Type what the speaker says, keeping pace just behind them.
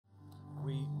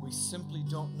we simply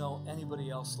don't know anybody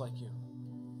else like you.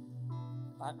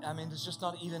 I mean, there's just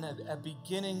not even a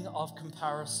beginning of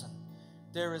comparison.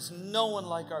 There is no one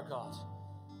like our God.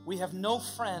 We have no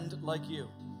friend like you.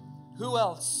 Who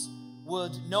else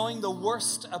would, knowing the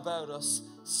worst about us,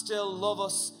 still love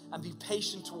us and be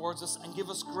patient towards us and give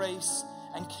us grace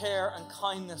and care and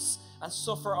kindness and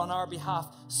suffer on our behalf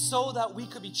so that we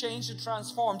could be changed and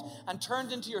transformed and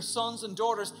turned into your sons and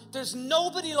daughters? There's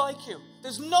nobody like you.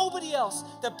 There's nobody else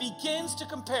that begins to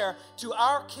compare to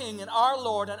our King and our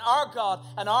Lord and our God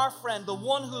and our friend, the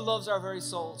one who loves our very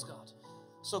souls, God.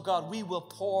 So God, we will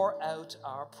pour out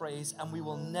our praise, and we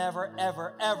will never,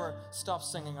 ever, ever stop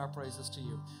singing our praises to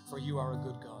you, for you are a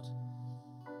good God.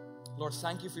 Lord,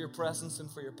 thank you for your presence and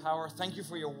for your power. Thank you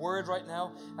for your word right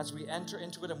now as we enter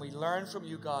into it and we learn from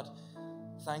you, God.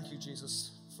 Thank you,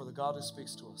 Jesus, for the God who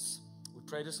speaks to us. We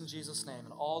pray this in Jesus' name,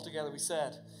 and all together we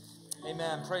said,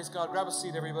 amen. Praise God. Grab a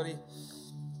seat, everybody.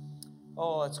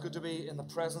 Oh, it's good to be in the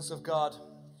presence of God.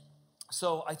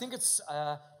 So I think it's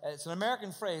an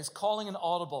American phrase, calling an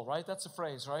audible, right? That's a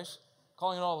phrase, right?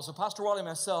 Calling an audible. So Pastor Wally and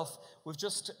myself, we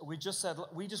just said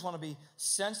we just want to be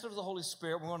sensitive to the Holy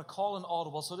Spirit. We want to call an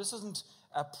audible. So this isn't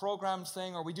a programmed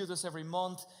thing, or we do this every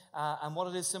month. And what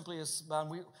it is simply is, man,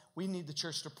 we need the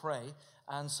church to pray.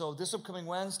 And so this upcoming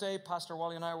Wednesday, Pastor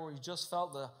Wally and I, we just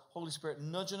felt the Holy Spirit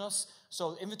nudging us.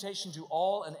 So invitation to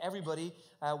all and everybody.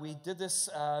 We did this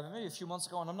maybe a few months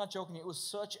ago, and I'm not joking. It was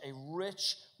such a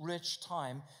rich, rich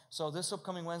time. So this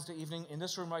upcoming Wednesday evening, in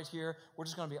this room right here, we're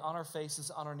just going to be on our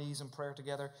faces, on our knees in prayer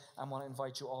together. I want to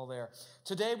invite you all there.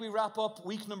 Today we wrap up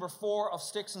week number 4 of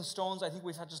Sticks and Stones. I think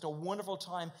we've had just a wonderful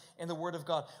time in the Word of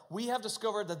God. We have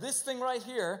discovered that this thing right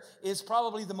here is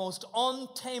probably the most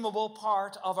untamable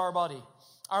part of our body.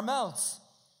 Our mouths,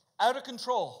 out of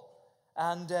control.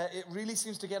 And it really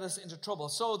seems to get us into trouble.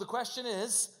 So the question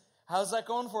is, how's that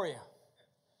going for you?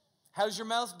 How's your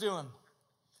mouth doing?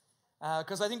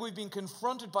 Because I think we've been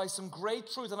confronted by some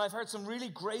great truth, and I've heard some really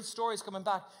great stories coming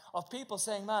back of people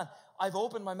saying, man, I've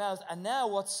opened my mouth, and now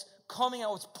what's coming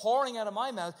out, what's pouring out of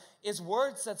my mouth is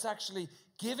words that's actually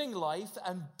giving life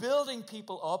and building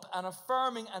people up and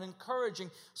affirming and encouraging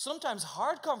sometimes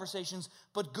hard conversations,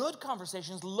 but good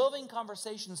conversations, loving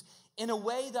conversations in a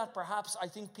way that perhaps I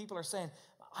think people are saying,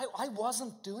 I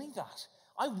wasn't doing that.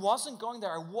 I wasn't going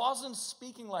there. I wasn't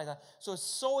speaking like that. So it's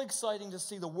so exciting to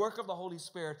see the work of the Holy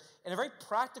Spirit in a very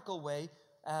practical way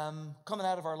coming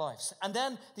out of our lives. And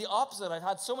then the opposite, I've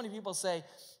had so many people say,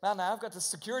 man, I've got this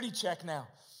security check now.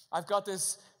 I've got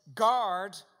this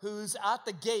guard who's at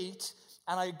the gate,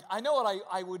 and I know what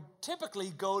I would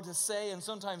typically go to say, and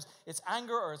sometimes it's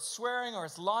anger, or it's swearing, or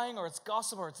it's lying, or it's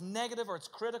gossip, or it's negative, or it's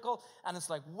critical, and it's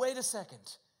like, wait a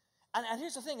second. And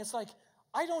here's the thing, it's like,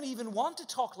 I don't even want to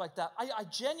talk like that. I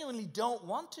genuinely don't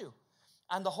want to.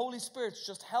 And the Holy Spirit's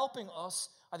just helping us,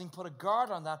 I think, put a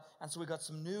guard on that, and so we got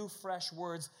some new, fresh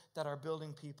words that are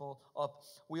building people up.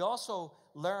 We also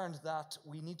learned that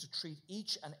we need to treat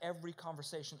each and every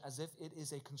conversation as if it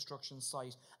is a construction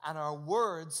site, and our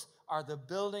words are the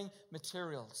building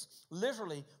materials.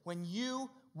 Literally, when you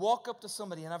walk up to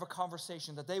somebody and have a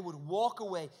conversation, that they would walk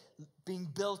away being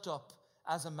built up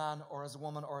as a man or as a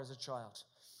woman or as a child.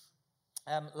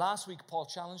 Last week, Paul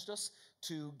challenged us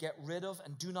to get rid of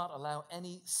and do not allow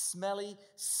any smelly,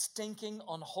 stinking,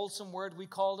 unwholesome word. We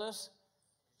called it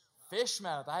fish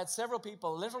mouth. I had several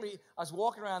people, literally, I was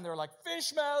walking around, they were like,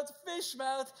 fish mouth, fish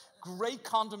mouth. Great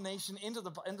condemnation into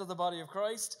the body of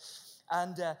Christ.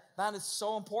 And man, it's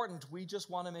so important. We just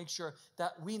want to make sure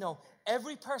that we know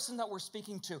every person that we're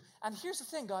speaking to. And here's the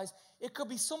thing, guys. It could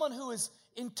be someone who is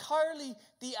entirely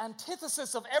the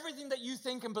antithesis of everything that you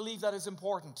think and believe that is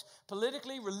important.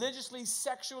 Politically, religiously,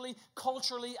 sexually,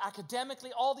 culturally,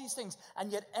 academically, all these things.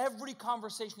 And yet every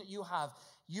conversation that you have,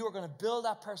 you are going to build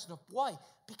that person up. Why?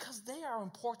 Because they are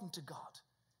important to God.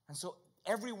 And so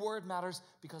every word matters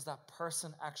because that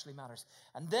person actually matters.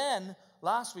 And then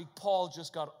last week, Paul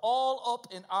just got all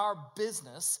up in our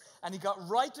business, and he got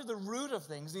right to the root of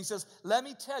things. And he says, let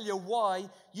me tell you why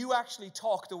you actually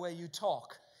talk the way you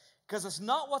talk. Because it's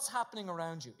not what's happening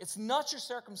around you. It's not your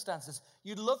circumstances.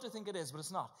 You'd love to think it is, but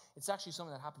it's not. It's actually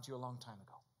something that happened to you a long time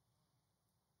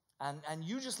ago. And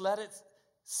you just let it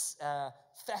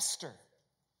fester.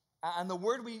 And the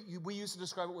word we used to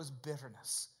describe it was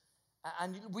bitterness.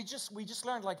 And we just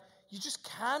learned, like, you just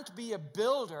can't be a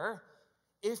builder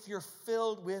if you're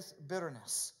filled with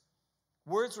bitterness.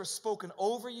 Words were spoken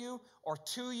over you or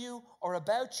to you or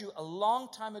about you a long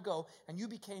time ago, and you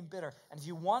became bitter. And if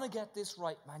you want to get this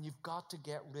right, man, you've got to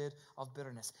get rid of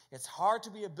bitterness. It's hard to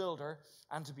be a builder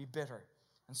and to be bitter.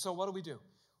 And so what do?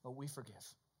 Well, we forgive.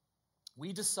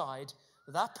 We decide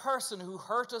that person who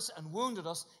hurt us and wounded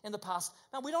us in the past,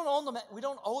 man, we don't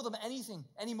owe them anything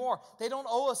anymore. They don't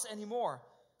owe us anymore.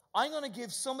 I'm going to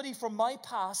give somebody from my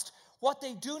past what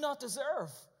they do not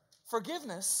deserve,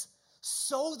 forgiveness,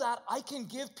 so that I can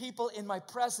give people in my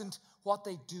present what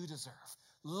they do deserve.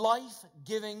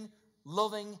 Life-giving,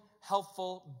 loving,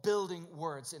 helpful, building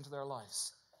words into their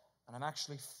lives. And I'm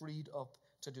actually freed up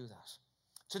to do that.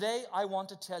 Today, I want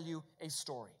to tell you a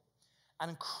story, an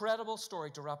incredible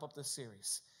story to wrap up this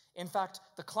series. In fact,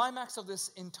 the climax of this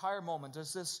entire moment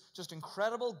is this just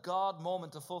incredible God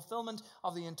moment, the fulfillment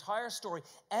of the entire story,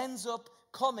 ends up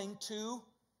coming to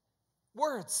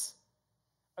words.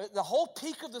 The whole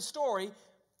peak of the story,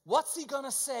 what's he going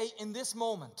to say in this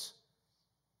moment?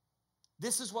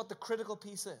 This is what the critical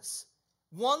piece is.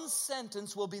 One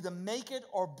sentence will be the make it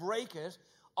or break it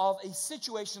of a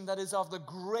situation that is of the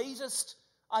greatest,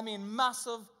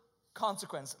 massive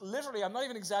consequence. Literally, I'm not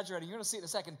even exaggerating. You're going to see it in a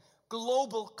second.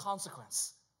 Global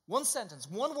consequence. One sentence,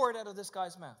 one word out of this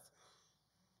guy's mouth.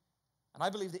 And I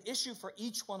believe the issue for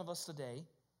each one of us today,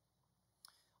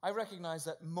 I recognize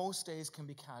that most days can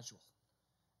be casual.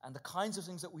 And the kinds of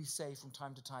things that we say from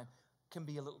time to time can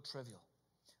be a little trivial.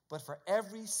 But for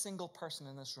every single person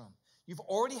in this room, you've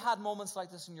already had moments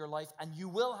like this in your life, and you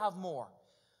will have more.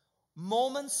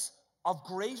 Moments of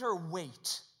greater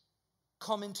weight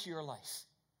come into your life.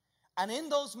 And in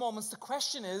those moments, the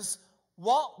question is,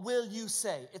 what will you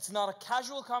say? It's not a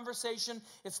casual conversation.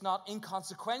 It's not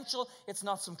inconsequential. It's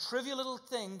not some trivial little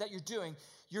thing that you're doing.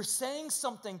 You're saying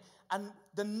something, and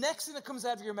the next thing that comes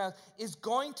out of your mouth is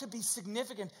going to be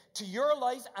significant to your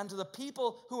life and to the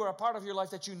people who are a part of your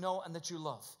life that you know and that you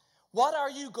love. What are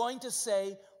you going to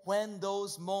say when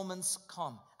those moments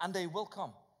come? And they will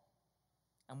come.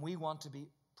 And we want to be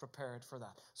prepared for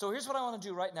that. So here's what I want to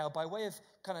do right now, by way of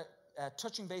kind of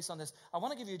touching base on this. I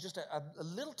want to give you just a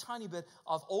little tiny bit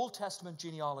of Old Testament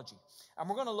genealogy. And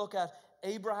we're going to look at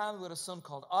Abraham, who had a son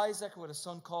called Isaac, who had a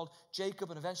son called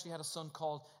Jacob, and eventually had a son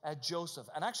called Joseph.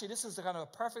 And actually, this is the kind of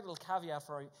a perfect little caveat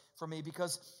for me,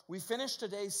 because we finished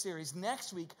today's series.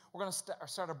 Next week, we're going to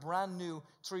start a brand new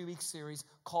 3-week series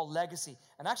called Legacy.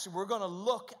 And actually, we're going to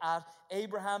look at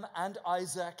Abraham and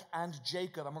Isaac and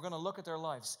Jacob, and we're going to look at their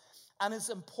lives. And as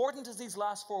important as these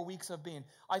last 4 weeks have been,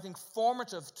 I think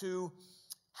formative to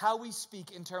how we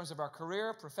speak in terms of our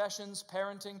career, professions,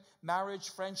 parenting, marriage,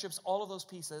 friendships, all of those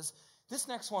pieces. This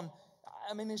next one,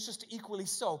 it's just equally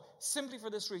so, simply for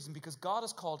this reason, because God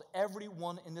has called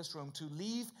everyone in this room to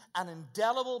leave an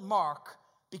indelible mark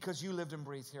because you lived and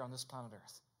breathed here on this planet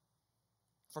Earth.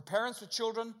 For parents with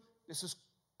children, this is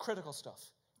critical stuff.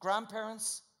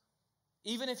 Grandparents,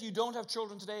 even if you don't have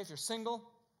children today, if you're single,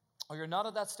 or you're not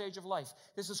at that stage of life,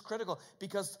 this is critical,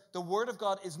 because the Word of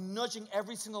God is nudging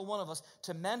every single one of us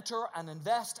to mentor and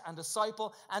invest and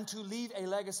disciple and to leave a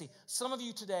legacy. Some of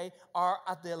you today are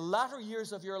at the latter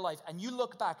years of your life, and you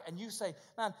look back and you say,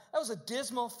 man, that was a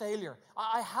dismal failure.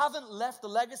 I haven't left the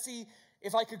legacy.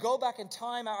 If I could go back in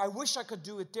time, I wish I could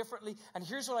do it differently. And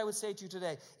here's what I would say to you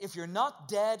today. If you're not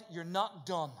dead, you're not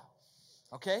done.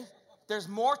 Okay? There's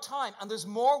more time and there's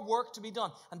more work to be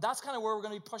done. And that's kind of where we're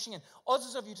going to be pushing in.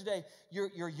 Others of you today,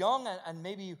 you're young and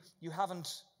maybe you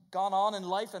haven't gone on in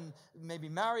life and maybe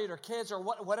married or kids or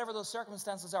whatever those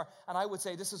circumstances are. And I would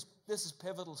say this is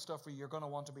pivotal stuff for you. You're going to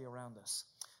want to be around this.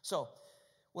 So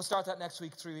we'll start that next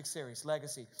week, 3-week series,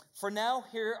 Legacy. For now,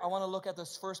 here I want to look at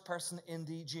this first person in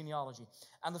the genealogy.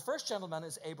 And the first gentleman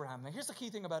is Abraham. Now here's the key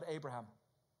thing about Abraham.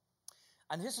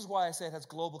 And this is why I say it has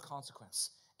global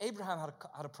consequence. Abraham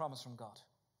had a promise from God.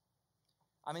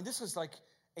 This is like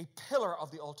a pillar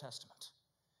of the Old Testament.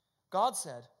 God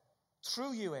said,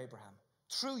 through you, Abraham,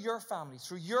 through your family,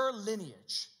 through your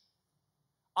lineage,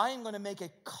 I am going to make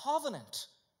a covenant,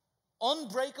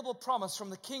 unbreakable promise from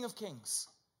the King of Kings.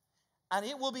 And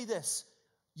it will be this: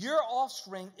 your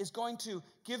offspring is going to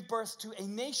give birth to a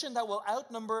nation that will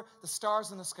outnumber the stars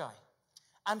in the sky.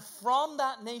 And from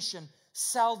that nation,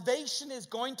 salvation is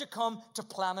going to come to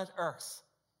planet Earth.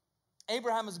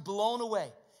 Abraham is blown away.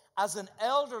 As an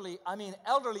elderly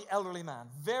man,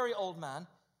 very old man,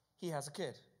 he has a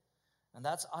kid. And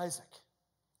that's Isaac.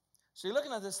 So you're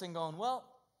looking at this thing going, well,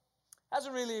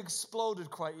 hasn't really exploded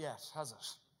quite yet, has it?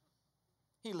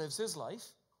 He lives his life,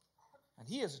 and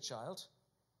he is a child.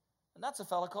 And that's a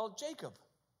fella called Jacob.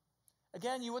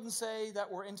 Again, you wouldn't say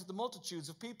that we're into the multitudes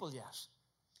of people yet.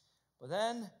 But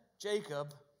then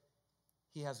Jacob,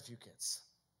 he has a few kids.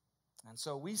 And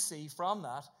so we see from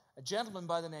that a gentleman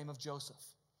by the name of Joseph.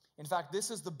 In fact, this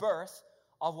is the birth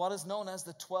of what is known as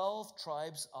the 12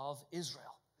 tribes of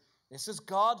Israel. This is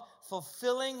God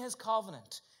fulfilling his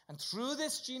covenant And through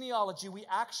this genealogy, we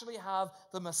actually have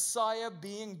the Messiah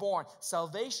being born,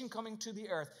 salvation coming to the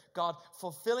earth, God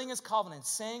fulfilling his covenant,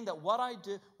 saying that what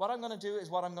I'm going to do is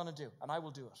what I'm going to do, and I will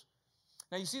do it.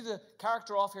 Now, you see the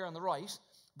character off here on the right?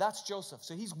 That's Joseph.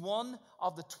 So he's one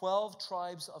of the 12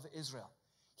 tribes of Israel.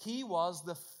 He was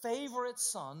the favorite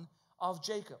son of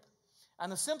Jacob.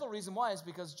 And the simple reason why is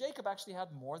because Jacob actually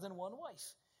had more than one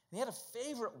wife. And he had a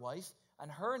favorite wife, and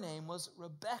her name was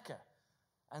Rebekah.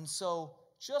 And so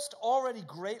just already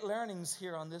great learnings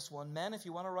here on this one. Men, if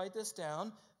you want to write this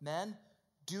down, men,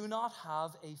 do not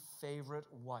have a favorite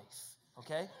wife,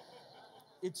 okay?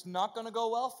 It's not going to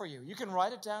go well for you. You can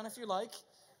write it down if you like.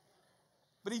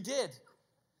 But he did.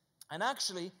 And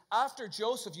actually, after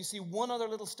Joseph, you see one other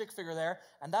little stick figure there,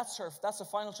 and that's the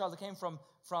final child that came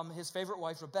from his favorite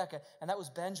wife, Rebekah, and that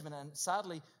was Benjamin. And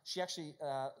sadly, she actually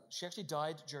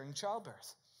died during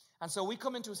childbirth. And so we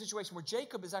come into a situation where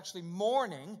Jacob is actually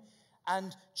mourning,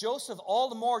 and Joseph all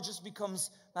the more just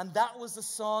becomes, and that was the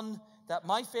son that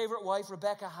my favorite wife,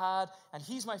 Rebekah, had, and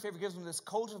he's my favorite. Gives him this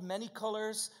coat of many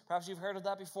colors. Perhaps you've heard of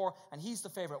that before, and he's the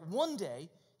favorite. One day,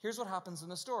 here's what happens in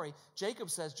the story. Jacob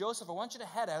says, Joseph, I want you to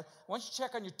head out. I want you to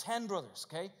check on your 10 brothers,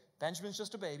 okay? Benjamin's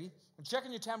just a baby. And check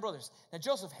on your 10 brothers. Now,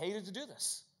 Joseph hated to do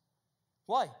this.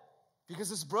 Why? Because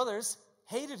his brothers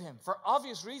hated him for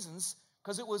obvious reasons,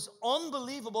 because it was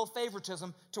unbelievable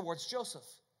favoritism towards Joseph,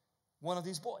 one of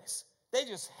these boys. They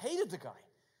just hated the guy.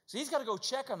 So he's got to go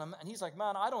check on him, and he's like,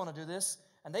 man, I don't want to do this.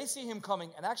 And they see him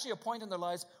coming, and actually a point in their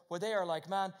lives where they are like,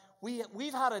 man,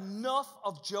 we've had enough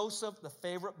of Joseph, the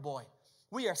favorite boy.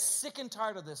 We are sick and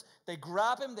tired of this. They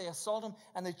grab him, they assault him,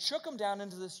 and they chuck him down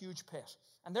into this huge pit.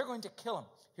 And they're going to kill him.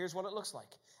 Here's what it looks like.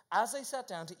 As they sat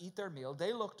down to eat their meal,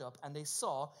 they looked up, and they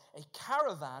saw a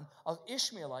caravan of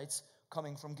Ishmaelites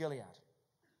coming from Gilead.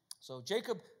 So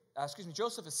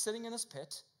Joseph is sitting in his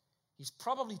pit. He's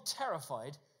probably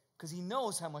terrified because he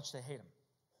knows how much they hate him.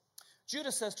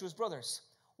 Judah says to his brothers,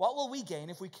 what will we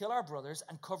gain if we kill our brothers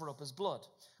and cover up his blood?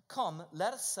 Come,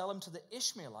 let us sell him to the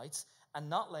Ishmaelites and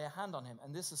not lay a hand on him.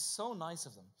 And this is so nice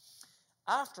of them.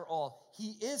 After all,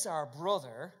 he is our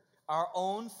brother, our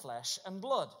own flesh and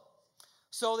blood.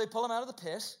 So they pull him out of the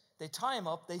pit, they tie him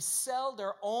up, they sell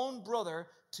their own brother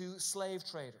to slave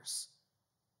traders.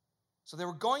 So they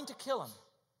were going to kill him.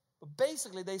 But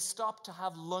basically, they stopped to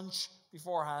have lunch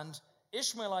beforehand.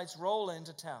 Ishmaelites roll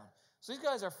into town. So these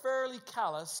guys are fairly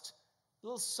calloused, a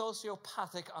little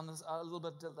sociopathic, a little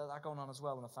bit of that going on as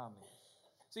well in the family.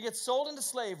 So he gets sold into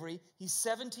slavery. He's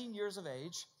 17 years of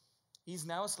age. He's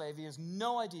now a slave. He has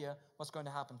no idea what's going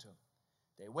to happen to him.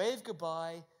 They wave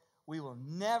goodbye. We will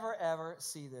never, ever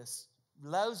see this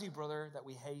lousy brother that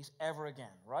we hate ever again,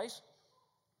 right?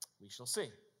 We shall see.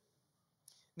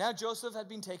 Now Joseph had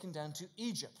been taken down to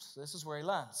Egypt. So this is where he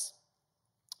lands.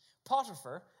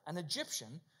 Potiphar, an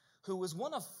Egyptian, who was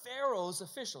one of Pharaoh's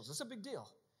officials. It's a big deal.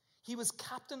 He was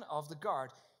captain of the guard.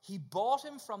 He bought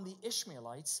him from the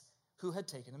Ishmaelites who had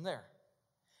taken him there.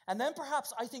 And then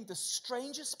perhaps I think the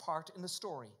strangest part in the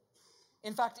story.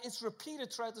 In fact, it's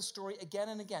repeated throughout the story again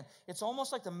and again. It's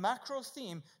almost like the macro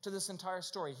theme to this entire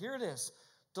story. Here it is.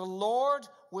 The Lord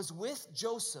was with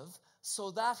Joseph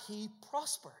so that he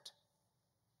prospered.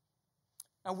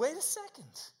 Now, wait a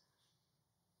second.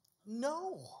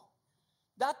 No,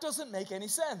 that doesn't make any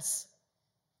sense.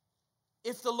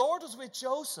 If the Lord was with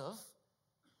Joseph,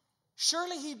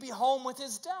 surely he'd be home with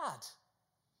his dad.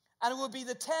 And it would be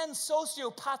the 10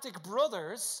 sociopathic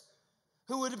brothers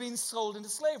who would have been sold into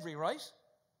slavery, right?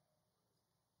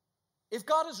 If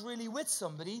God is really with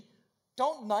somebody,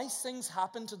 don't nice things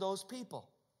happen to those people?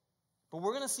 But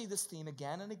we're going to see this theme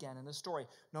again and again in the story.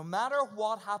 No matter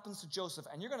what happens to Joseph,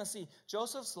 and you're going to see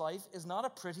Joseph's life is not a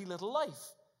pretty little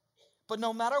life. But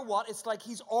no matter what, it's like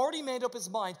he's already made up his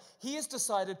mind. He has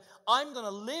decided, I'm going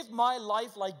to live my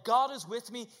life like God is with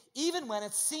me, even when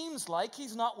it seems like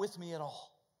he's not with me at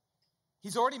all.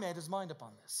 He's already made his mind up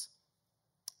on this.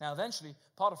 Now, eventually,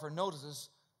 Potiphar notices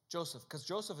Joseph, because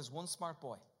Joseph is one smart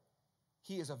boy.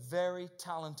 He is a very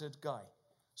talented guy.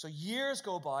 So years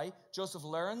go by. Joseph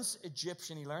learns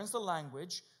Egyptian. He learns the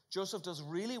language. Joseph does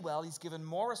really well. He's given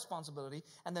more responsibility.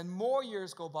 And then more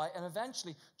years go by. And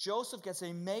eventually, Joseph gets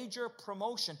a major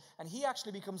promotion. And he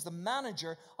actually becomes the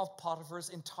manager of Potiphar's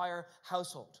entire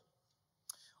household.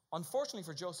 Unfortunately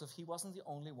for Joseph, he wasn't the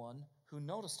only one who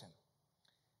noticed him.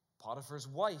 Potiphar's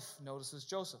wife notices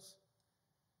Joseph.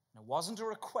 And it wasn't a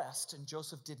request, and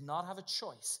Joseph did not have a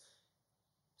choice.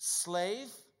 Slave,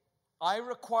 I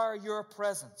require your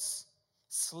presence.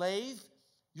 Slave,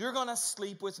 you're going to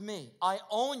sleep with me. I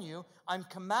own you. I'm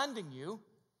commanding you.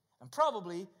 And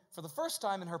probably for the first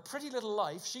time in her pretty little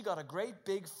life, she got a great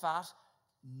big fat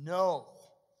no.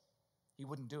 he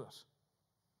wouldn't do it.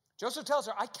 Joseph tells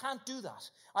her, I can't do that.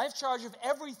 I have charge of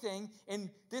everything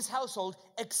in this household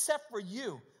except for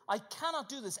you. I cannot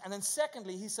do this. And then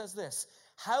secondly, he says this,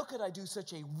 how could I do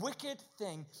such a wicked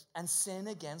thing and sin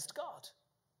against God?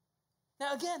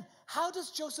 Now again, how does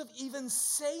Joseph even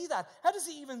say that? How does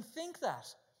he even think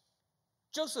that?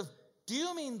 Joseph, do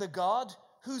you mean the God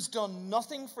who's done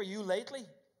nothing for you lately?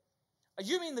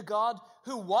 You mean the God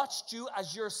who watched you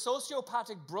as your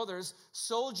sociopathic brothers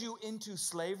sold you into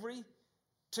slavery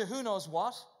to who knows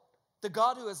what? The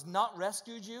God who has not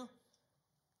rescued you?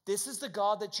 This is the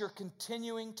God that you're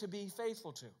continuing to be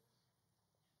faithful to.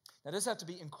 Now, this had to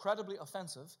be incredibly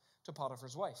offensive to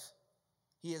Potiphar's wife.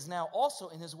 He is now also,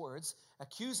 in his words,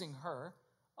 accusing her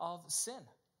of sin.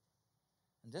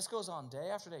 And this goes on day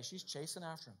after day. She's chasing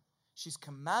after him. She's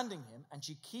commanding him, and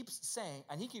he keeps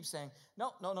saying,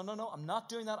 no, I'm not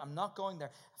doing that. I'm not going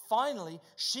there. Finally,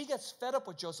 she gets fed up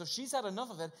with Joseph. She's had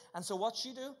enough of it. And so what's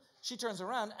she do? She turns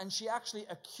around and she actually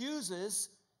accuses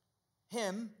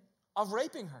him of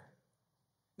raping her.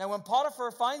 Now, when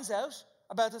Potiphar finds out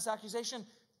about this accusation,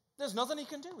 there's nothing he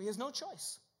can do. He has no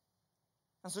choice.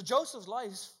 And so Joseph's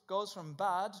life goes from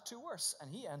bad to worse,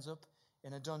 and he ends up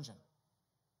in a dungeon.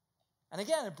 And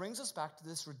again, it brings us back to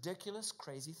this ridiculous,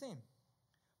 crazy theme.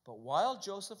 But while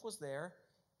Joseph was there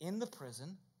in the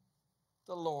prison,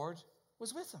 the Lord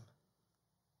was with him.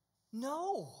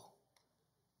 No.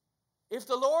 If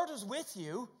the Lord is with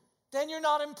you, then you're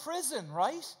not in prison,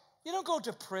 right? You don't go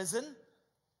to prison.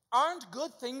 Aren't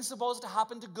good things supposed to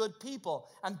happen to good people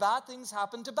and bad things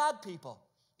happen to bad people?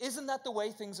 Isn't that the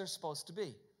way things are supposed to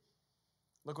be?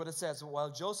 Look what it says.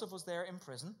 While Joseph was there in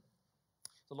prison,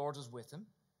 the Lord was with him.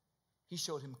 He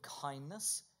showed him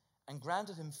kindness and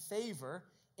granted him favor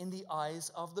in the eyes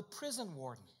of the prison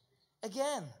warden.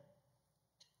 Again,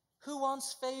 who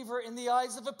wants favor in the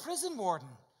eyes of a prison warden?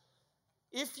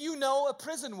 If you know a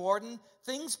prison warden,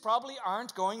 things probably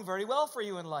aren't going very well for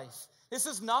you in life. This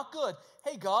is not good.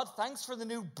 Hey, God, thanks for the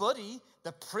new buddy,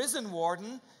 the prison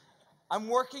warden. I'm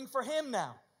working for him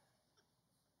now.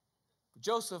 But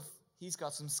Joseph, he's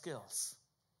got some skills.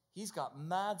 He's got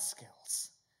mad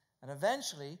skills. And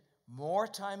eventually, more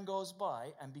time goes by,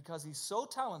 and because he's so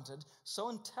talented, so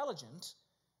intelligent,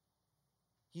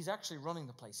 he's actually running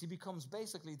the place. He becomes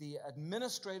basically the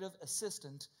administrative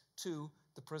assistant to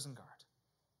the prison guard.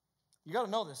 You got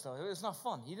to know this, though. It's not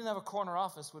fun. He didn't have a corner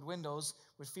office with windows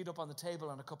with feet up on the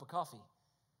table and a cup of coffee.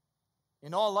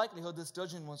 In all likelihood, this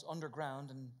dungeon was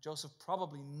underground, and Joseph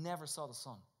probably never saw the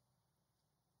sun.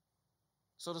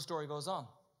 So the story goes on.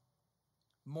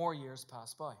 More years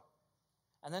pass by.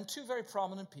 And then two very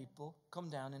prominent people come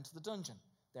down into the dungeon.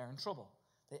 They're in trouble.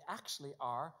 They actually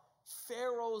are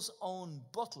Pharaoh's own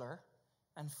butler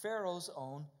and Pharaoh's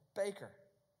own baker.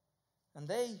 And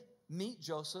they meet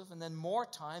Joseph, and then more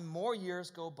time, more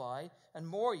years go by, and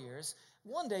more years.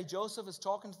 One day, Joseph is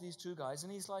talking to these two guys,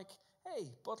 and he's like, hey,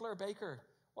 butler, baker,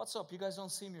 what's up? You guys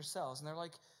don't seem yourselves. And they're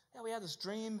like, yeah, we had this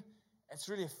dream. It's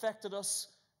really affected us.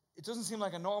 It doesn't seem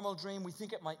like a normal dream. We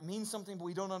think it might mean something, but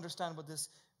we don't understand what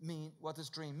this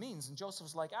dream means. And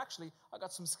Joseph's like, actually, I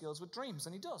got some skills with dreams.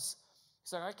 And he does.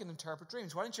 He's like, I can interpret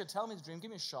dreams. Why don't you tell me the dream? Give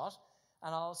me a shot,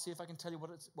 and I'll see if I can tell you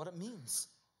what it means.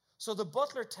 So the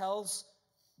butler tells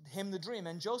him the dream,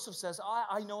 and Joseph says,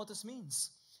 I know what this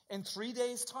means. In 3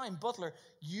 days' time, butler,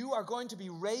 you are going to be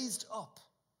raised up.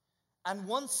 And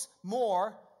once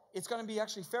more, it's going to be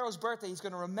actually Pharaoh's birthday. He's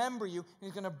going to remember you, and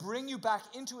he's going to bring you back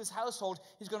into his household.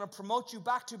 He's going to promote you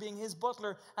back to being his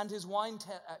butler and his wine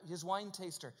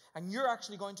taster. And you're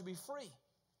actually going to be free.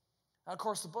 And of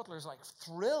course, the butler's like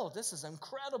thrilled. This is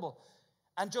incredible.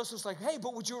 And Joseph's like, hey,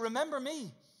 but would you remember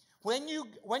me? When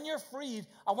you're freed,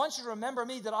 I want you to remember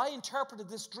me, that I interpreted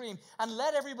this dream, and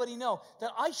let everybody know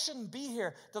that I shouldn't be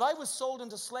here, that I was sold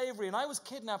into slavery, and I was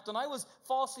kidnapped, and I was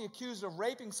falsely accused of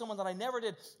raping someone that I never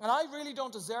did, and I really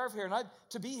don't deserve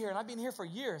to be here, and I've been here for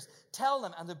years. Tell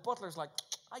them. And the butler's like,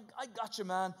 I got you,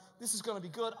 man. This is going to be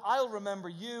good. I'll remember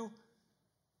you.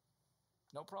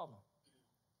 No problem.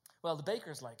 Well, the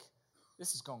baker's like,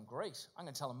 this is going great. I'm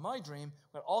going to tell him my dream.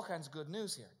 We've got all kinds of good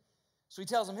news here. So he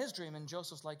tells him his dream, and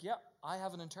Joseph's like, yeah, I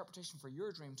have an interpretation for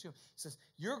your dream too. He says,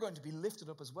 you're going to be lifted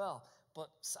up as well, but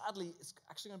sadly, it's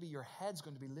actually going to be your head's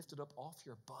going to be lifted up off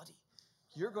your body.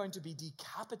 You're going to be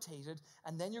decapitated,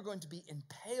 and then you're going to be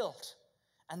impaled,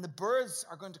 and the birds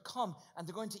are going to come, and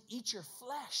they're going to eat your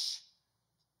flesh.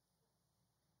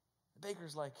 The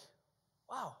baker's like,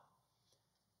 wow.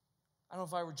 I don't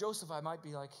know if I were Joseph, I might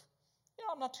be like,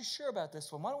 I'm not too sure about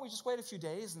this one. Why don't we just wait a few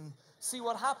days and see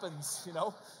what happens,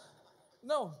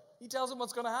 No, he tells him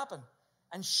what's going to happen.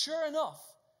 And sure enough,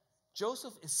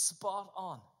 Joseph is spot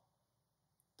on.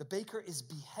 The baker is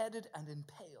beheaded and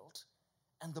impaled,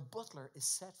 and the butler is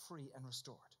set free and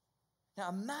restored. Now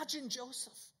imagine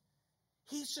Joseph.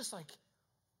 He's just like,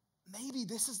 maybe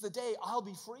this is the day I'll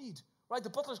be freed, right? The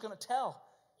butler's going to tell.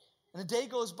 And a day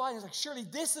goes by, and he's like, surely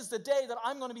this is the day that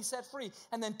I'm going to be set free.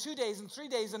 And then 2 days and 3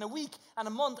 days and a week and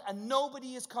a month, and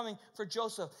nobody is coming for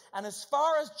Joseph. And as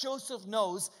far as Joseph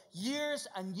knows, years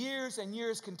and years and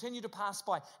years continue to pass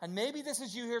by. And maybe this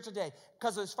is you here today,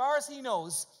 because as far as he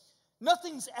knows,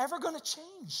 nothing's ever going to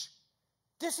change.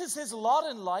 This is his lot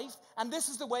in life, and this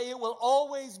is the way it will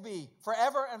always be,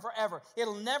 forever and forever.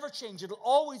 It'll never change. It'll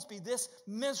always be this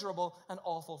miserable and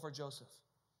awful for Joseph.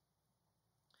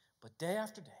 But day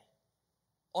after day,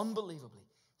 unbelievably,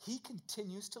 he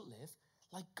continues to live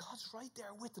like God's right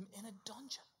there with him in a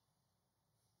dungeon.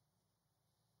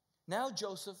 Now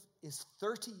Joseph is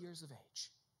 30 years of age.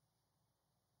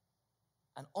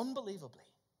 And unbelievably,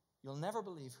 you'll never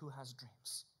believe who has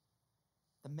dreams.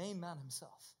 The main man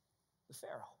himself, the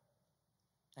Pharaoh.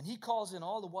 And he calls in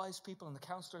all the wise people and the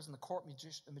counselors and the court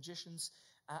magicians,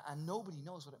 and nobody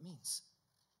knows what it means.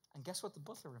 And guess what the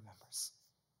butler remembers?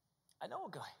 I know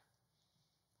a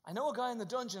guy in the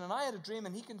dungeon, and I had a dream,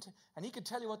 and he can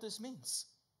tell you what this means.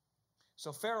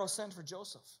 So Pharaoh sent for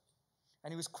Joseph,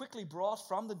 and he was quickly brought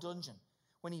from the dungeon.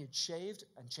 When he had shaved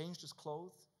and changed his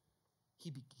clothes,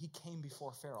 he came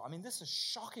before Pharaoh. I mean, this is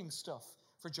shocking stuff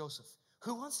for Joseph.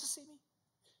 Who wants to see me?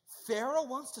 Pharaoh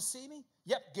wants to see me?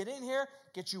 Yep, get in here,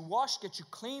 get you washed, get you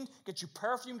cleaned, get you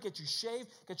perfumed, get you shaved,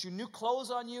 get you new clothes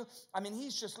on you. I mean,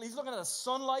 he's looking at the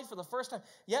sunlight for the first time.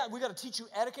 Yeah, we got to teach you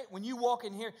etiquette. When you walk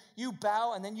in here, you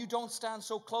bow, and then you don't stand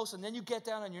so close, and then you get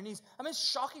down on your knees. I mean,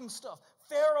 it's shocking stuff.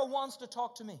 Pharaoh wants to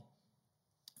talk to me.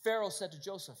 Pharaoh said to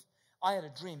Joseph, I had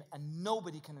a dream, and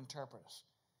nobody can interpret it.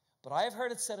 But I have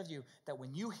heard it said of you that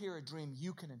when you hear a dream,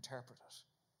 you can interpret it.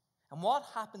 And what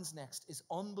happens next is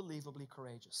unbelievably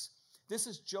courageous. This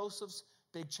is Joseph's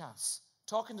big chance.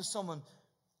 Talking to someone,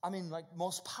 like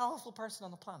most powerful person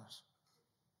on the planet.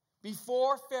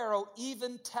 Before Pharaoh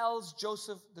even tells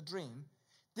Joseph the dream,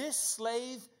 this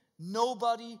slave,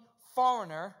 nobody,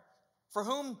 foreigner, for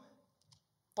whom,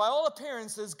 by all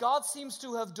appearances, God seems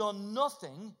to have done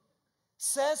nothing,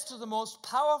 says to the most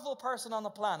powerful person on the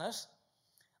planet,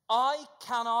 I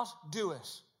cannot do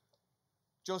it.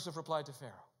 Joseph replied to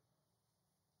Pharaoh,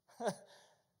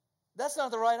 that's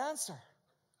not the right answer.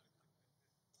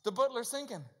 The butler's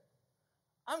thinking,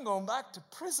 I'm going back to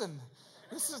prison.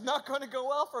 This is not going to go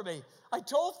well for me. I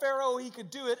told Pharaoh he could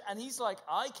do it, and he's like,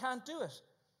 I can't do it.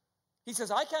 He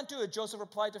says, I can't do it, Joseph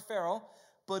replied to Pharaoh,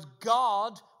 but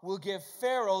God will give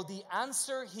Pharaoh the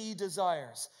answer he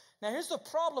desires. Now, here's the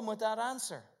problem with that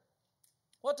answer.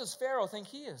 What does Pharaoh think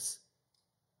he is?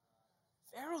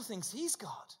 Pharaoh thinks he's God.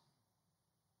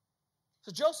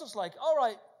 So Joseph's like, all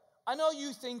right, I know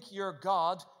you think you're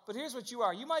God, but here's what you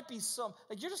are. You might be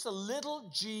you're just a little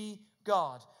g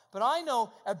God. But I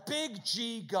know a big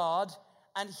G God,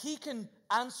 and he can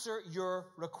answer your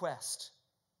request.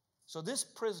 So this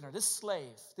prisoner, this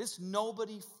slave, this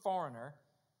nobody foreigner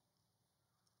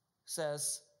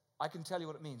says, I can tell you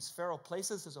what it means. Pharaoh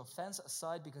places his offense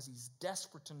aside because he's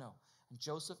desperate to know. And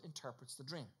Joseph interprets the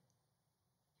dream.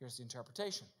 Here's the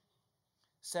interpretation.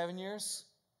 7 years,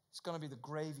 it's going to be the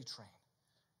gravy train.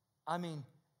 I mean,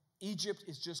 Egypt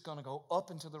is just going to go up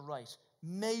and to the right.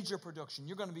 Major production.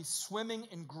 You're going to be swimming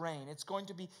in grain. It's going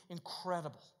to be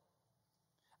incredible.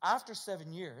 After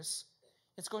 7 years,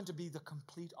 it's going to be the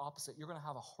complete opposite. You're going to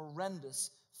have a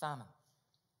horrendous famine.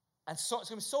 And so it's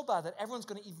going to be so bad that everyone's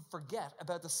going to even forget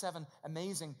about the 7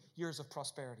 amazing years of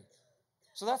prosperity.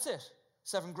 So that's it.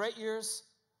 7 great years,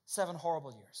 7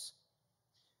 horrible years.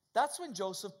 That's when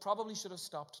Joseph probably should have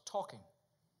stopped talking,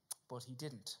 but he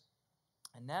didn't.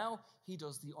 And now he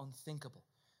does the unthinkable.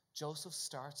 Joseph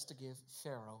starts to give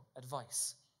Pharaoh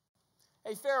advice.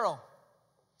 Hey, Pharaoh,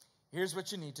 here's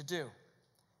what you need to do.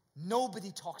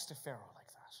 Nobody talks to Pharaoh like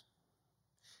that.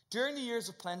 During the years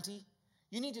of plenty,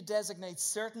 you need to designate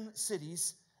certain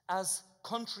cities as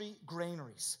country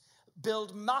granaries.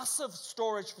 Build massive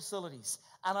storage facilities.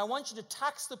 And I want you to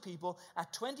tax the people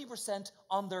at 20%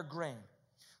 on their grain.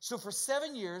 So for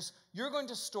 7 years, you're going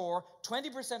to store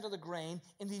 20% of the grain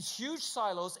in these huge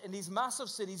silos in these massive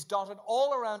cities dotted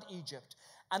all around Egypt.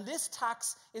 And this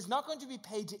tax is not going to be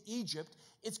paid to Egypt.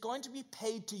 It's going to be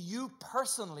paid to you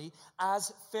personally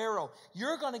as Pharaoh.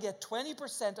 You're going to get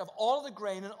 20% of all of the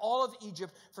grain in all of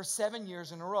Egypt for 7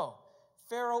 years in a row.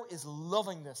 Pharaoh is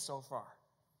loving this so far.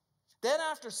 Then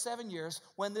after 7 years,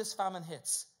 when this famine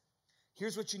hits,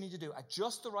 here's what you need to do. At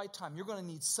just the right time, you're going to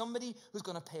need somebody who's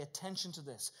going to pay attention to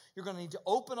this. You're going to need to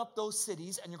open up those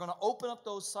cities, and you're going to open up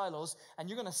those silos, and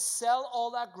you're going to sell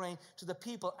all that grain to the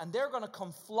people, and they're going to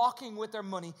come flocking with their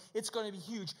money. It's going to be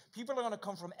huge. People are going to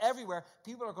come from everywhere.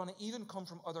 People are going to even come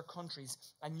from other countries,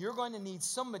 and you're going to need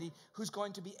somebody who's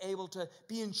going to be able to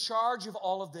be in charge of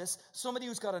all of this, somebody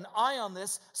who's got an eye on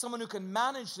this, someone who can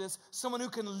manage this, someone who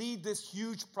can lead this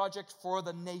huge project for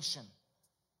the nation.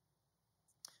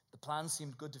 The plan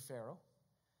seemed good to Pharaoh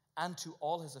and to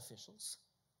all his officials.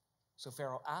 So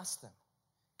Pharaoh asked them,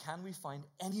 "Can we find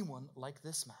anyone like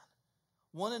this man,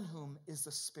 one in whom is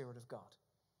the Spirit of God?"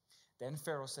 Then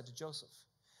Pharaoh said to Joseph,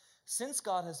 "Since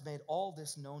God has made all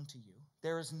this known to you,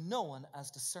 there is no one as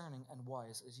discerning and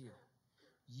wise as you.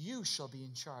 You shall be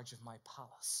in charge of my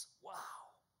palace."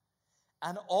 Wow.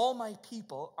 "And all my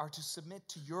people are to submit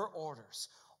to your orders.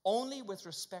 Only with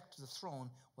respect to the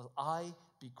throne will I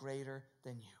be greater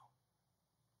than you."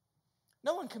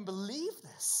 No one can believe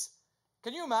this.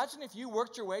 Can you imagine if you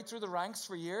worked your way through the ranks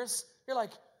for years? You're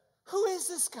like, who is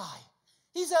this guy?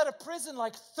 He's out of prison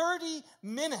like 30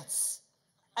 minutes.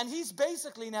 And he's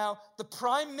basically now the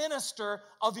prime minister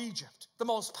of Egypt, the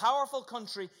most powerful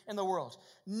country in the world.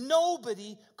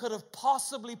 Nobody could have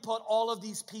possibly put all of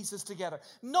these pieces together.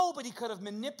 Nobody could have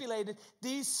manipulated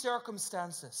these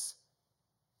circumstances.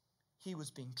 He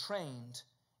was being trained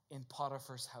in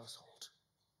Potiphar's household.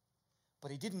 But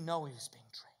he didn't know he was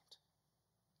being trained.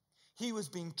 He was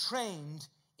being trained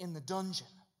in the dungeon.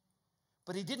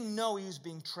 But he didn't know he was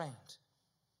being trained.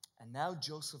 And now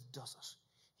Joseph does it.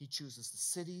 He chooses the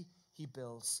city. He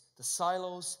builds the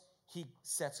silos. He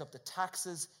sets up the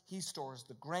taxes. He stores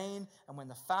the grain. And when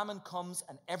the famine comes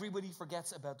and everybody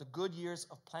forgets about the good years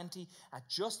of plenty, at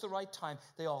just the right time,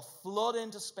 they all flood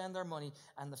in to spend their money.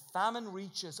 And the famine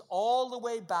reaches all the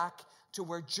way back to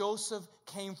where Joseph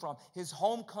came from, his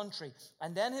home country.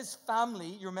 And then his family,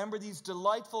 you remember these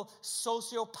delightful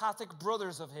sociopathic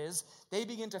brothers of his, they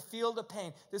begin to feel the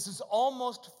pain. This is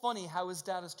almost funny how his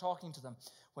dad is talking to them.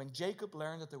 When Jacob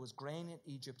learned that there was grain in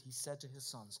Egypt, he said to his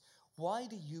sons, "Why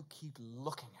do you keep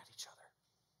looking at each other?"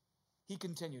 He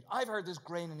continued, "I've heard there's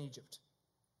grain in Egypt.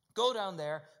 Go down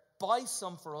there, buy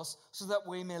some for us so that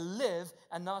we may live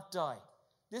and not die."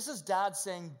 This is Dad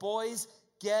saying, boys,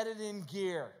 get it in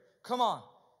gear. Come on.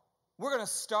 We're going to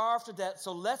starve to death,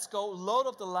 so let's go, load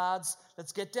up the lads,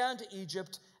 let's get down to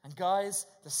Egypt. And guys,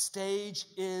 the stage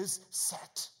is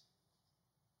set.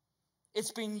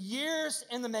 It's been years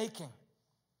in the making.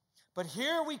 But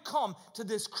here we come to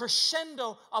this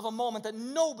crescendo of a moment that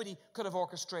nobody could have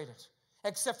orchestrated,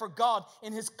 except for God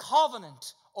in his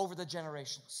covenant over the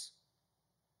generations.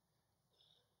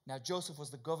 Now Joseph was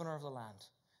the governor of the land,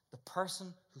 the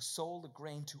person who sold the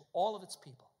grain to all of its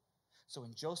people. So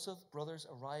when Joseph's brothers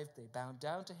arrived, they bowed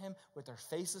down to him with their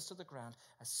faces to the ground.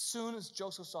 As soon as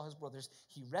Joseph saw his brothers,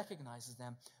 he recognizes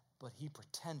them, but he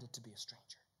pretended to be a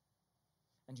stranger.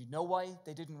 And you know why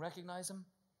they didn't recognize him?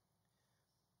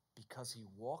 Because he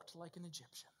walked like an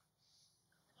Egyptian.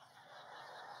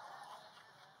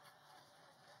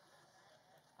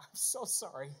 I'm so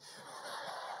sorry.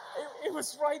 It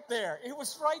was right there. It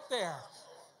was right there.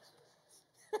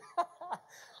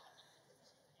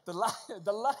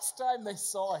 The last time they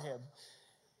saw him,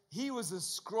 he was a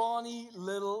scrawny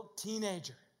little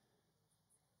teenager,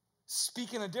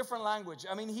 speaking a different language.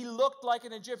 I mean, he looked like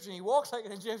an Egyptian. He walked like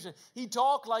an Egyptian. He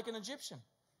talked like an Egyptian.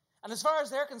 And as far as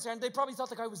they're concerned, they probably thought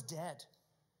the guy was dead.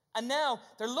 And now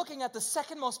they're looking at the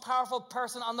second most powerful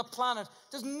person on the planet.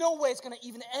 There's no way it's going to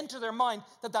even enter their mind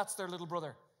that that's their little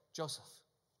brother, Joseph.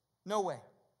 No way.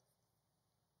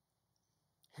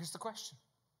 Here's the question.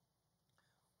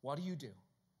 What do you do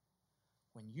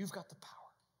when you've got the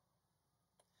power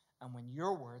and when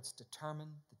your words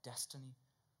determine the destiny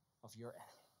of your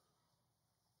enemy?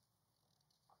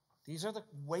 These are the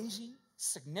weighty,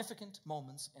 significant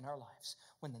moments in our lives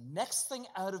when the next thing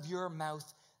out of your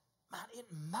mouth, man, it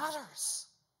matters.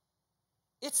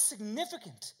 It's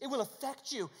significant. It will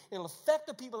affect you. It'll affect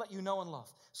the people that you know and love.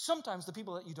 Sometimes the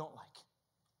people that you don't like.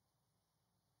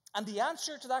 And the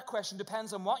answer to that question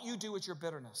depends on what you do with your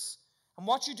bitterness and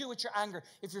what you do with your anger.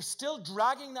 If you're still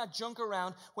dragging that junk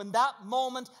around, when that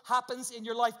moment happens in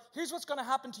your life, here's what's going to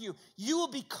happen to you. You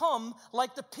will become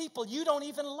like the people you don't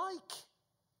even like.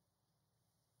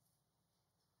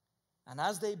 And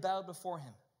as they bowed before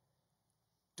him,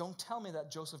 don't tell me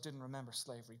that Joseph didn't remember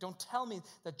slavery. Don't tell me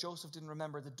that Joseph didn't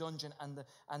remember the dungeon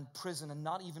and prison and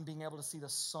not even being able to see the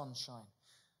sun shine.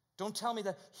 Don't tell me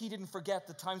that he didn't forget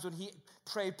the times when he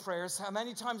prayed prayers. How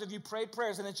many times have you prayed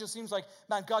prayers and it just seems like,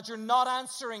 man, God, you're not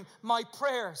answering my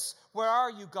prayers. Where are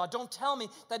you, God? Don't tell me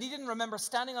that he didn't remember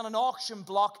standing on an auction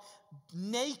block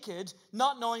naked,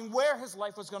 not knowing where his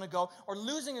life was going to go, or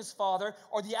losing his father,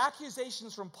 or the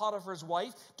accusations from Potiphar's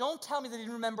wife. Don't tell me that he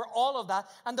didn't remember all of that.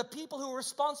 And the people who were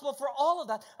responsible for all of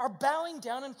that are bowing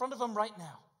down in front of him right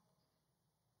now.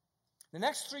 The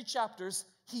next 3 chapters,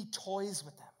 he toys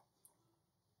with them.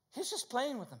 He's just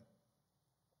playing with them.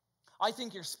 I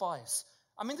think you're spies.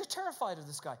 I mean, they're terrified of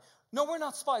this guy. No, we're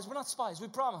not spies. We're not spies. We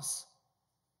promise.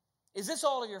 Is this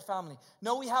all of your family?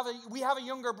 No, we have a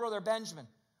younger brother, Benjamin.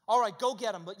 All right, go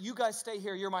get him, but you guys stay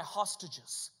here. You're my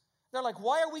hostages. They're like,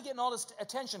 why are we getting all this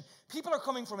attention? People are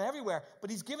coming from everywhere, but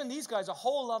he's given these guys a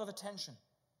whole lot of attention.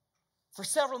 For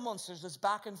several months, there's this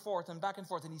back and forth,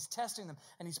 and he's testing them,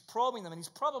 and he's probing them, and he's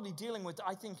probably dealing with,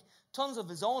 I think, tons of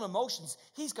his own emotions.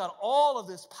 He's got all of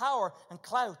this power and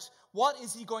clout. What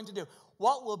is he going to do?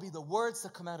 What will be the words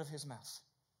that come out of his mouth?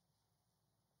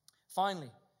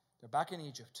 Finally, they're back in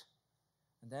Egypt,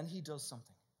 and then he does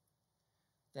something.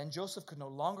 Then Joseph could no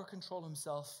longer control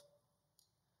himself.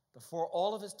 Before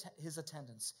all of his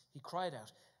attendants, he cried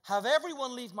out, "Have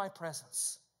everyone leave my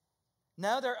presence."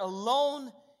 Now they're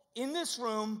alone in this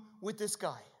room with this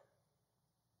guy.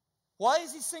 Why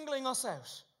is he singling us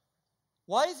out?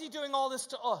 Why is he doing all this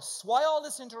to us? Why all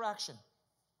this interaction?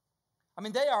 I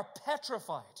mean, they are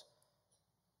petrified.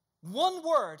 One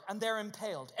word and they're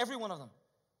impaled, every one of them.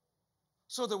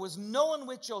 So there was no one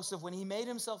with Joseph when he made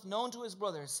himself known to his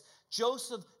brothers.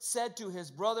 Joseph said to his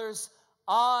brothers,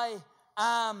 "I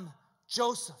am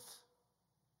Joseph."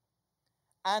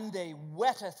 And they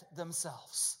wetteth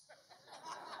themselves.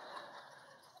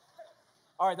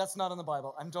 All right, that's not in the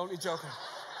Bible. I'm totally joking.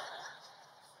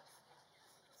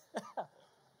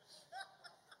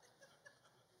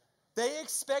 They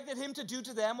expected him to do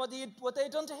to them what they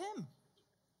had done to him.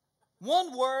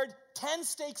 One word, 10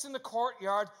 stakes in the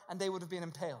courtyard, and they would have been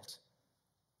impaled.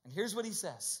 And here's what he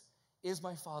says: "Is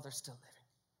my father still living?"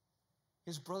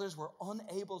 His brothers were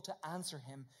unable to answer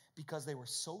him because they were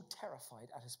so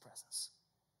terrified at his presence.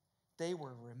 They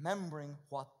were remembering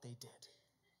what they did.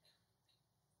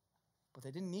 But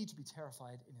they didn't need to be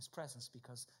terrified in his presence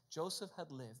because Joseph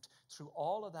had lived through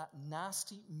all of that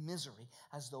nasty misery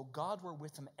as though God were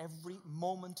with him every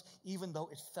moment, even though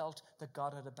it felt that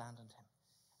God had abandoned him.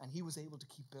 And he was able to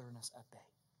keep bitterness at bay.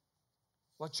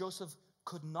 What Joseph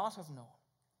could not have known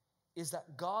is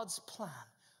that God's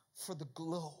plan for the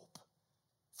globe,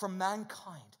 for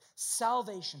mankind,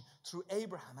 salvation through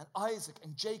Abraham and Isaac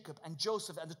and Jacob and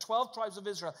Joseph and the 12 tribes of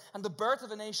Israel and the birth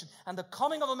of a nation and the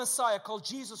coming of a Messiah called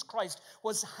Jesus Christ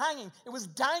was hanging. It was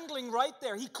dangling right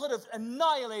there. He could have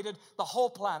annihilated the whole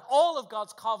plan, all of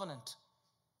God's covenant,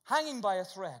 hanging by a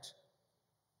thread.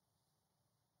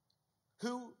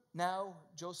 Who now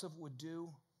Joseph would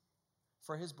do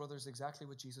for his brothers exactly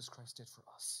what Jesus Christ did for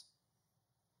us.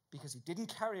 Because he didn't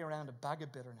carry around a bag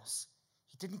of bitterness.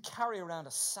 He didn't carry around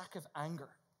a sack of anger,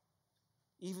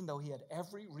 even though he had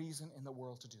every reason in the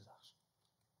world to do that.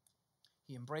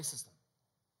 He embraces them.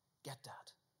 Get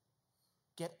Dad.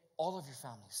 Get all of your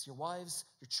families, your wives,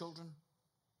 your children.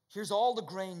 Here's all the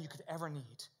grain you could ever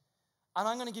need. And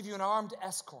I'm going to give you an armed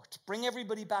escort. Bring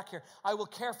everybody back here. I will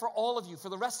care for all of you for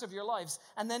the rest of your lives.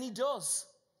 And then he does.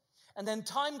 And then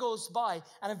time goes by,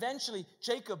 and eventually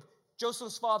Jacob,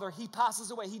 Joseph's father, he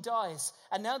passes away, he dies.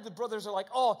 And now the brothers are like,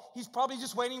 oh, he's probably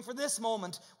just waiting for this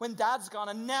moment when Dad's gone,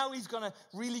 and now he's going to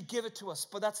really give it to us.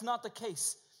 But that's not the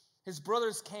case. His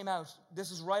brothers came out.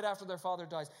 This is right after their father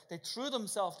dies. They threw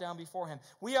themselves down before him.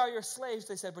 "We are your slaves,"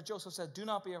 they said. But Joseph said, "Do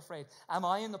not be afraid. Am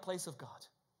I in the place of God?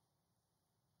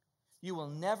 You will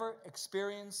never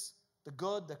experience the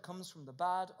good that comes from the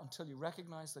bad until you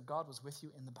recognize that God was with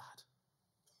you in the bad.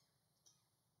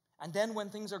 And then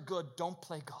when things are good, don't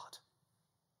play God.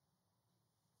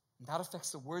 And that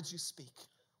affects the words you speak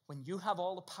when you have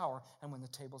all the power and when the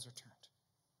tables are turned.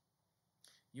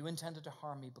 You intended to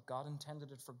harm me, but God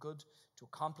intended it for good to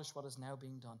accomplish what is now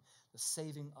being done, the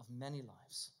saving of many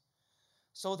lives.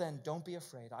 So then, don't be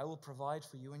afraid. I will provide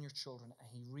for you and your children." And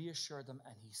he reassured them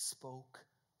and he spoke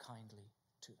kindly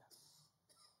to them.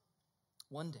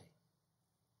 One day,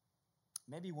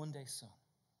 maybe one day soon,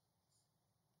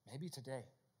 maybe today,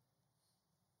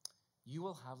 you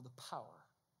will have the power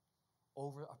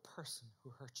over a person who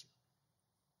hurt you,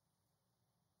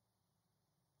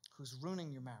 who's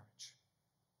ruining your marriage,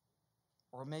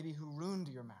 or maybe who ruined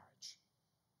your marriage,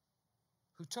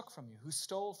 who took from you, who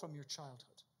stole from your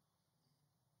childhood.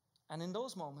 And in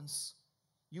those moments,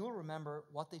 you will remember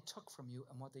what they took from you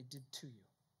and what they did to you.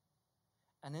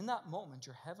 And in that moment,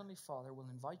 your Heavenly Father will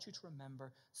invite you to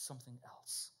remember something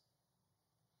else.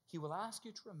 He will ask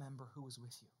you to remember who was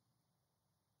with you.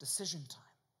 Decision time.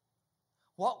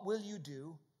 What will you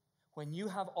do when you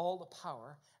have all the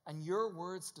power and your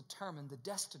words determine the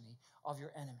destiny of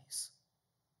your enemies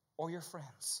or your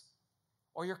friends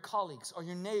or your colleagues or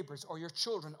your neighbors or your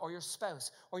children or your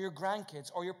spouse or your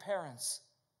grandkids or your parents?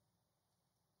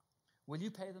 Will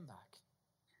you pay them back?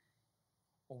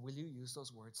 Or will you use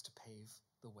those words to pave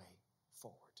the way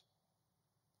forward?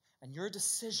 And your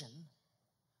decision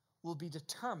will be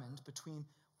determined between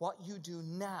what you do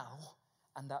now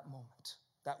and that moment,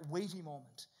 that weighty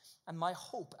moment. And my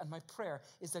hope and my prayer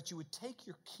is that you would take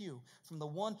your cue from the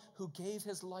one who gave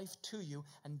his life to you,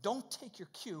 and don't take your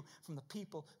cue from the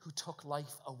people who took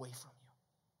life away from you.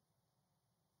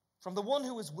 From the one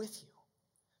who is with you,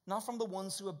 not from the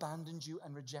ones who abandoned you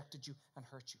and rejected you and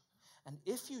hurt you. And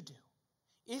if you do,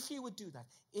 if you would do that,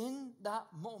 in that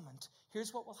moment,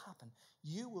 here's what will happen.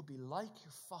 You will be like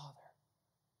your Father,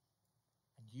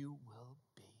 and you will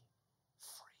be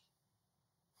free.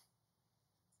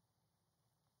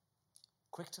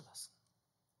 Quick to listen,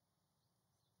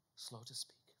 slow to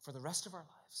speak. For the rest of our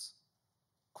lives,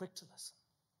 quick to listen,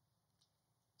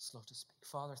 slow to speak.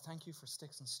 Father, thank you for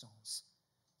sticks and stones.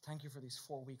 Thank you for these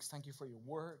 4 weeks. Thank you for your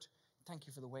word. Thank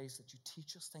you for the ways that you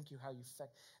teach us. Thank you how you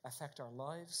affect our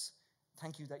lives.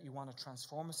 Thank you that you want to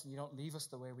transform us and you don't leave us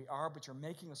the way we are, but you're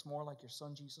making us more like your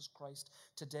Son, Jesus Christ.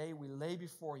 Today, we lay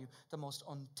before you the most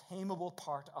untamable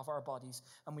part of our bodies,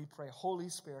 and we pray, Holy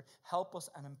Spirit, help us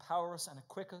and empower us and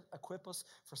equip us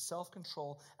for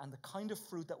self-control and the kind of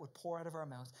fruit that would pour out of our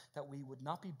mouth, that we would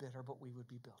not be bitter, but we would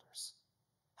be builders.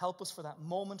 Help us for that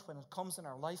moment when it comes in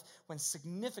our life, when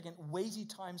significant, weighty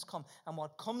times come, and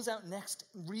what comes out next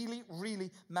really,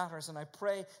 really matters. And I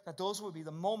pray that those will be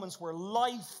the moments where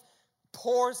life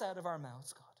pours out of our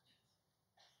mouths, God.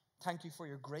 Thank you for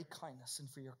your great kindness and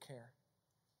for your care.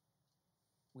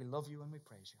 We love you and we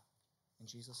praise you. In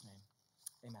Jesus' name,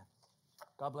 amen.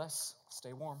 God bless.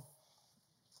 Stay warm.